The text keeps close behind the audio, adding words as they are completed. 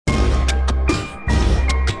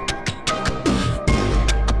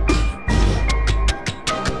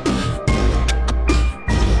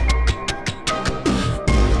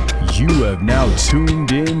now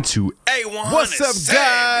tuned in to A100 What's up, Savage.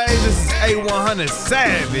 guys? This is A100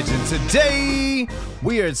 Savage, and today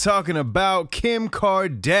we are talking about Kim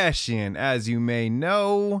Kardashian. As you may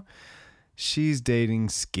know, she's dating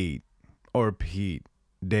Skete, or Pete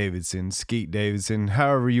Davidson, Skete Davidson,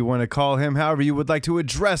 however you want to call him, however you would like to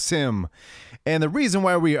address him. And the reason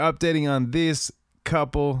why we are updating on this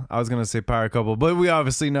couple, I was going to say power couple, but we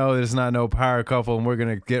obviously know there's not no power couple, and we're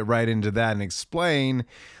going to get right into that and explain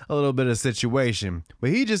a little bit of situation.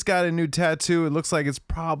 But he just got a new tattoo. It looks like it's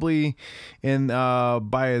probably in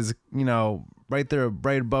by his, right there,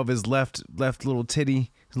 right above his left little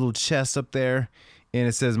titty, his little chest up there, and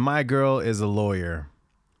it says, "My girl is a lawyer."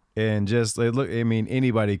 And just like, look, I mean,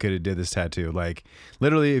 anybody could have did this tattoo. Like,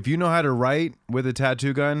 literally, if you know how to write with a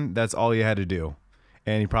tattoo gun, that's all you had to do.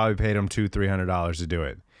 And he probably paid him $200-300 to do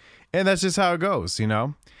it. And that's just how it goes,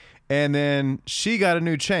 And then she got a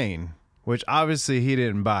new chain, which obviously he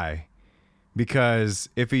didn't buy, because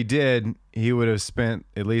if he did, he would have spent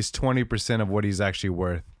at least 20% of what he's actually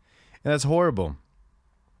worth. And that's horrible.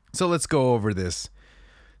 So let's go over this.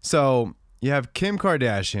 So you have Kim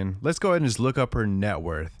Kardashian. Let's go ahead and just look up her net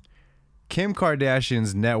worth. Kim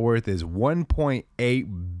Kardashian's net worth is $1.8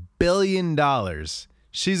 billion.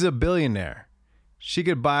 She's a billionaire. She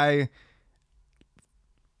could buy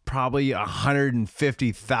probably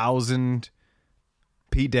 150,000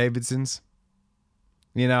 Pete Davidsons,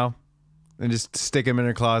 and just stick them in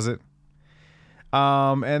her closet.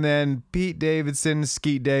 And then Pete Davidson,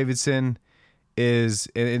 Skete Davidson is,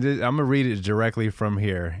 and I'm going to read it directly from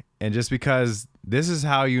here. And just because this is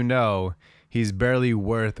how you know he's barely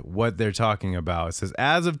worth what they're talking about. It says,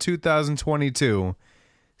 as of 2022,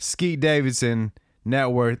 Skete Davidson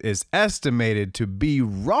net worth is estimated to be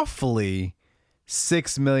roughly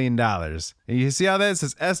 $6 million. And you see how that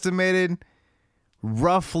says estimated?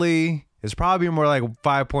 Roughly, it's probably more like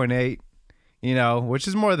 5.8, which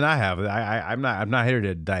is more than I have. I'm not here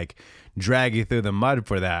to like drag you through the mud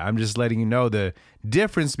for that. I'm just letting you know the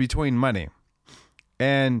difference between money.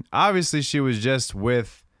 And obviously she was just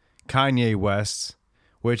with Kanye West,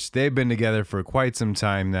 which they've been together for quite some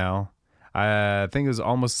time now. I think it was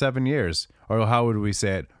almost 7 years, or how would we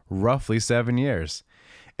say it? Roughly 7 years.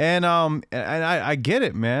 And I get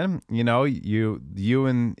it, man. You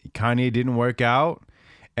and Kanye didn't work out,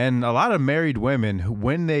 and a lot of married women,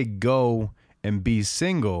 when they go and be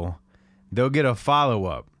single, they'll get a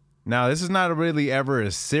follow-up. Now, this is not really ever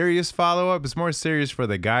a serious follow-up. It's more serious for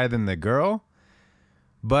the guy than the girl.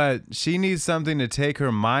 But she needs something to take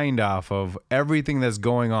her mind off of everything that's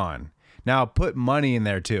going on. Now, put money in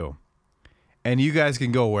there too. And you guys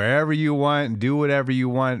can go wherever you want, do whatever you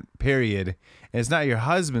want, period. And it's not your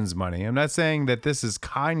husband's money. I'm not saying that this is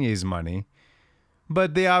Kanye's money,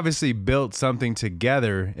 but they obviously built something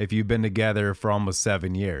together if you've been together for almost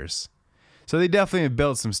 7 years. So they definitely have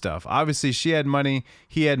built some stuff. Obviously, she had money,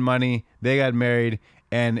 he had money, they got married,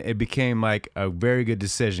 and it became like a very good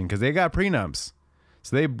decision because they got prenups.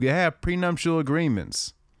 So they have prenuptial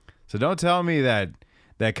agreements. So don't tell me that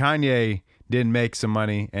Kanye didn't make some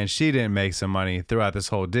money and she didn't make some money throughout this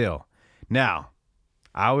whole deal. Now,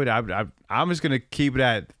 I'm just gonna keep it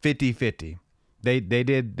at 50-50. They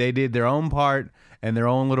did their own part and their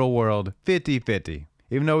own little world, 50-50.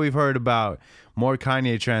 Even though we've heard about more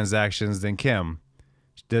Kanye transactions than Kim,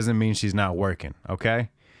 doesn't mean she's not working. Okay.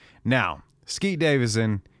 Now, Skete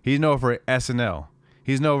Davidson, he's known for SNL.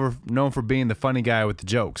 He's known for being the funny guy with the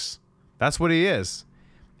jokes. That's what he is.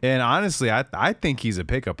 And honestly, I think he's a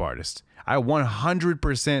pickup artist. I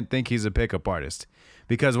 100% think he's a pickup artist.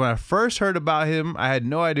 Because when I first heard about him, I had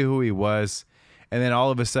no idea who he was. And then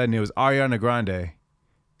all of a sudden, it was Ariana Grande,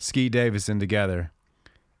 Skete Davidson together.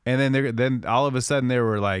 And then all of a sudden, they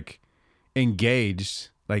were like engaged,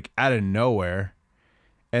 like out of nowhere.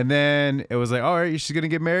 And then it was like, all right, she's going to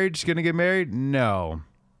get married? She's going to get married? No.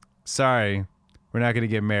 Sorry. We're not going to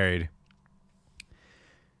get married.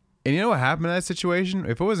 And you know what happened in that situation?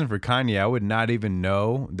 If it wasn't for Kanye, I would not even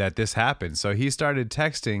know that this happened. So he started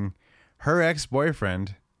texting her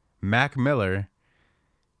ex-boyfriend, Mac Miller,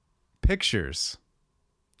 pictures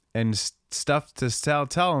and stuff to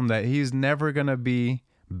tell him that he's never going to be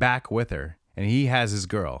back with her. And he has his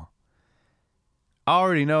girl.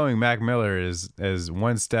 Already knowing Mac Miller is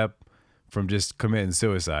one step from just committing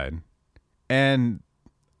suicide. And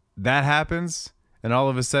that happens. And all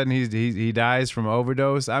of a sudden he dies from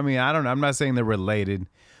overdose. I mean, I'm not saying they're related,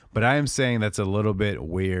 but I am saying that's a little bit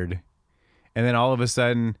weird. And then all of a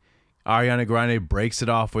sudden Ariana Grande breaks it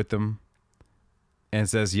off with him and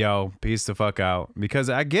says, "Yo, peace the fuck out." Because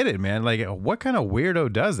I get it, man. Like, what kind of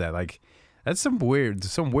weirdo does that? Like, that's some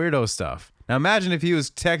weirdo stuff. Now imagine if he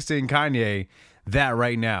was texting Kanye that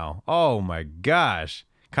right now. Oh my gosh.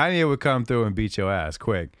 Kanye would come through and beat your ass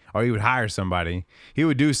quick. Or he would hire somebody. He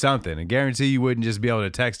would do something. I guarantee you wouldn't just be able to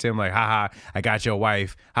text him like, haha, I got your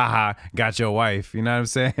wife. Haha, got your wife. You know what I'm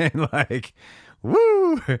saying? Like,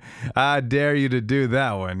 woo, I dare you to do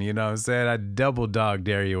that one. You know what I'm saying? I double dog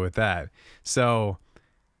dare you with that. So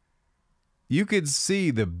you could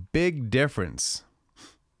see the big difference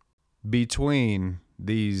between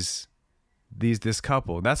this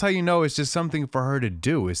couple. That's how you know it's just something for her to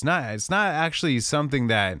do. It's not actually something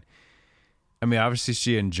that, I mean, obviously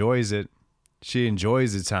she enjoys it. She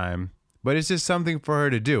enjoys the time, but it's just something for her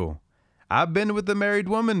to do. I've been with a married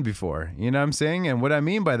woman before, you know what I'm saying? And what I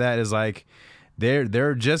mean by that is like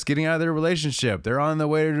they're just getting out of their relationship. They're on the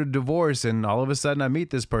way to divorce, and all of a sudden I meet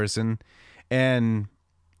this person, and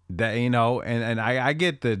that, you know, and I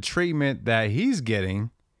get the treatment that he's getting,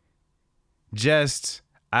 just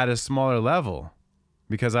at a smaller level,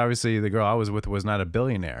 because obviously the girl I was with was not a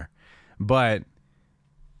billionaire. But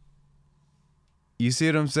you see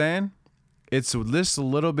what I'm saying? It's just a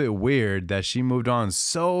little bit weird that she moved on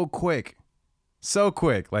so quick. So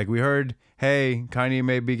quick. Like we heard, hey, Kanye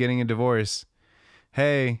may be getting a divorce.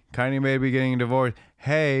 Hey, Kanye may be getting a divorce.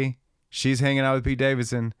 Hey, she's hanging out with Pete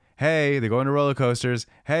Davidson. Hey, they're going to roller coasters.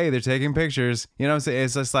 Hey, they're taking pictures. You know what I'm saying?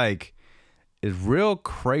 It's just like, it's real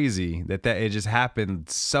crazy that it just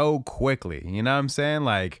happened so quickly. You know what I'm saying?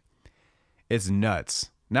 Like, it's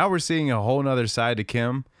nuts. Now we're seeing a whole nother side to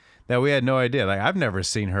Kim that we had no idea. Like, I've never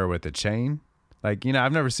seen her with a chain. Like, you know,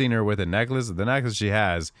 I've never seen her with a necklace. The necklace she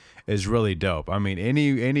has is really dope. I mean,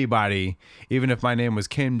 anybody, even if my name was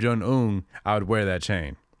Kim Jong-un, I would wear that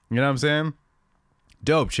chain. You know what I'm saying?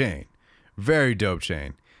 Dope chain. Very dope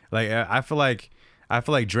chain. Like, I feel like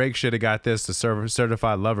Drake should have got this, the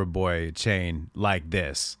certified lover boy chain like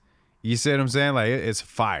this. You see what I'm saying? Like, it's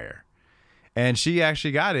fire. And she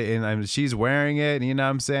actually got it, and I mean, she's wearing it, you know what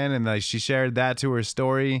I'm saying? And like she shared that to her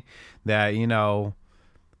story that, you know,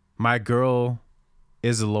 my girl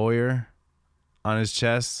is a lawyer on his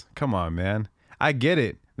chest. Come on, man. I get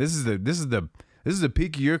it. This is the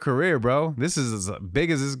peak of your career, bro. This is as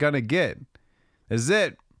big as it's gonna get. This is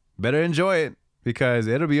it. Better enjoy it, because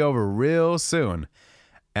it'll be over real soon.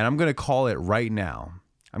 And I'm going to call it right now.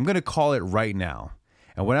 I'm going to call it right now.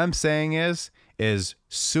 And what I'm saying is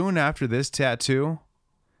soon after this tattoo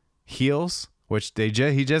heals, which he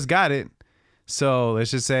just got it. So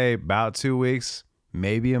let's just say about 2 weeks,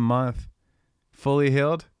 maybe a month, fully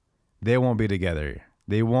healed, they won't be together.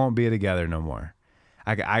 They won't be together no more.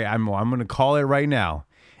 I'm going to call it right now.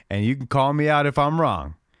 And you can call me out if I'm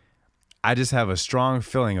wrong. I just have a strong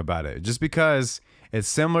feeling about it. Just because it's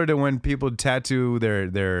similar to when people tattoo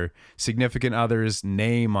their significant other's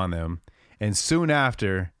name on them, and soon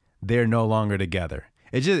after they're no longer together.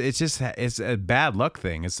 It's a bad luck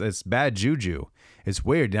thing. It's bad juju. It's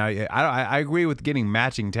weird. Now I agree with getting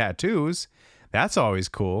matching tattoos. That's always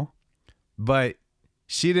cool. But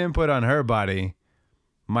she didn't put on her body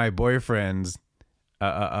my boyfriend's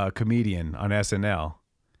a comedian on SNL,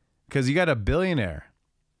 because you got a billionaire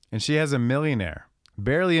and she has a millionaire,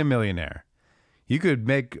 barely a millionaire. You could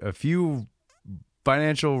make a few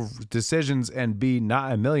financial decisions and be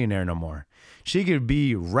not a millionaire no more. She could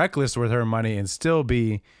be reckless with her money and still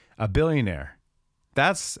be a billionaire.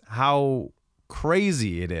 That's how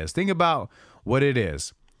crazy it is. Think about what it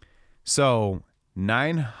is. So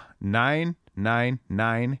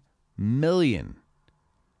 999 million.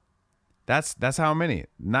 That's how many?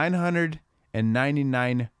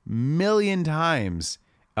 999 million times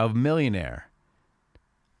of millionaire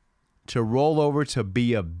to roll over to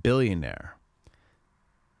be a billionaire.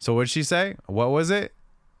 So what'd she say? What was it?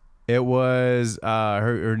 It was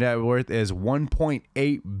her net worth is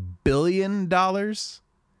 $1.8 billion.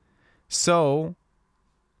 So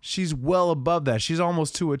she's well above that. She's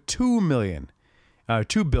almost to a 2 billion.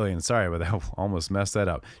 Sorry about that. Almost messed that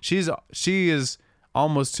up. She is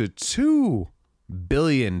almost to $2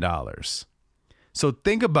 billion. So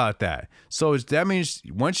think about that. So that means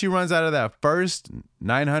once she runs out of that first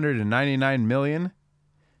 999 million,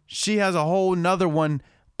 she has a whole nother one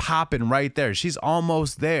popping right there. She's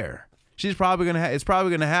almost there. She's probably it's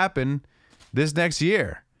probably gonna happen this next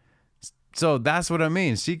year. So that's what I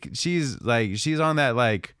mean. She's on that,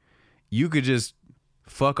 like, you could just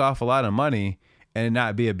fuck off a lot of money and it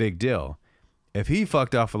not be a big deal. If he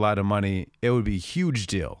fucked off a lot of money, it would be a huge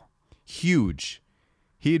deal. Huge.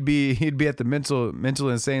 He'd be at the mental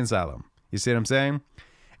insane asylum. You see what I'm saying?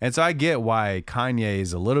 And so I get why Kanye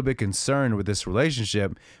is a little bit concerned with this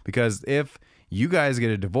relationship, because if you guys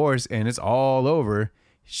get a divorce and it's all over,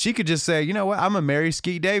 she could just say, you know what, I'm gonna marry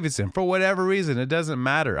Skete Davidson for whatever reason. It doesn't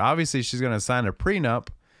matter. Obviously, she's gonna sign a prenup,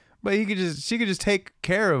 but she could just take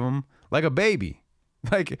care of him like a baby.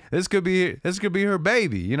 Like this could be her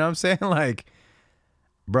baby. You know what I'm saying? Like,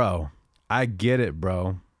 bro, I get it,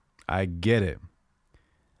 bro. I get it.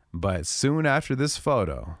 But soon after this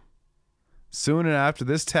photo, soon after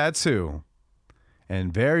this tattoo,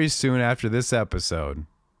 and very soon after this episode,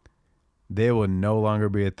 they will no longer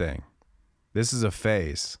be a thing. This is a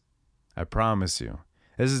phase. I promise you.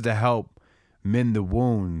 This is to help mend the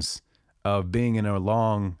wounds of being in a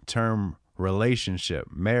long-term relationship,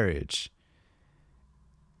 marriage.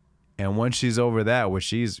 And once she's over that, which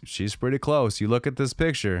she's pretty close. You look at this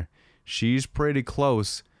picture, she's pretty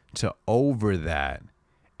close to over that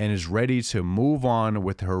and is ready to move on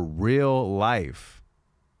with her real life.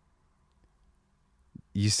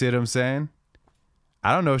 You see what I'm saying?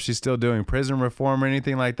 I don't know if she's still doing prison reform or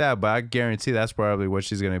anything like that, but I guarantee that's probably what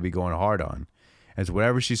she's going to be going hard on. It's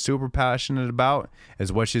whatever she's super passionate about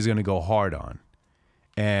is what she's going to go hard on.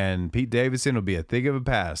 And Pete Davidson will be a thing of a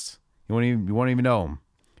past. You won't even know him.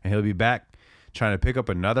 And he'll be back trying to pick up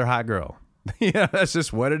another hot girl. Yeah, that's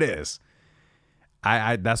just what it is.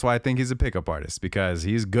 That's why I think he's a pickup artist, because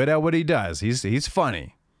he's good at what he does. He's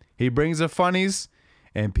funny. He brings the funnies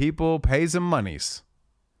and people pays him monies.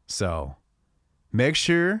 So make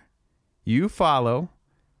sure you follow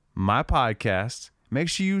my podcast. Make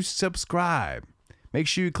sure you subscribe. Make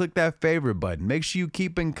sure you click that favorite button. Make sure you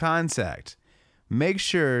keep in contact. Make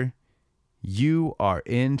sure you are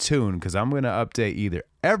in tune, because I'm going to update either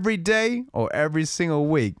every day or every single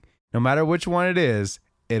week. No matter which one it is,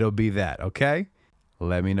 it'll be that, okay?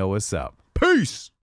 Let me know what's up. Peace!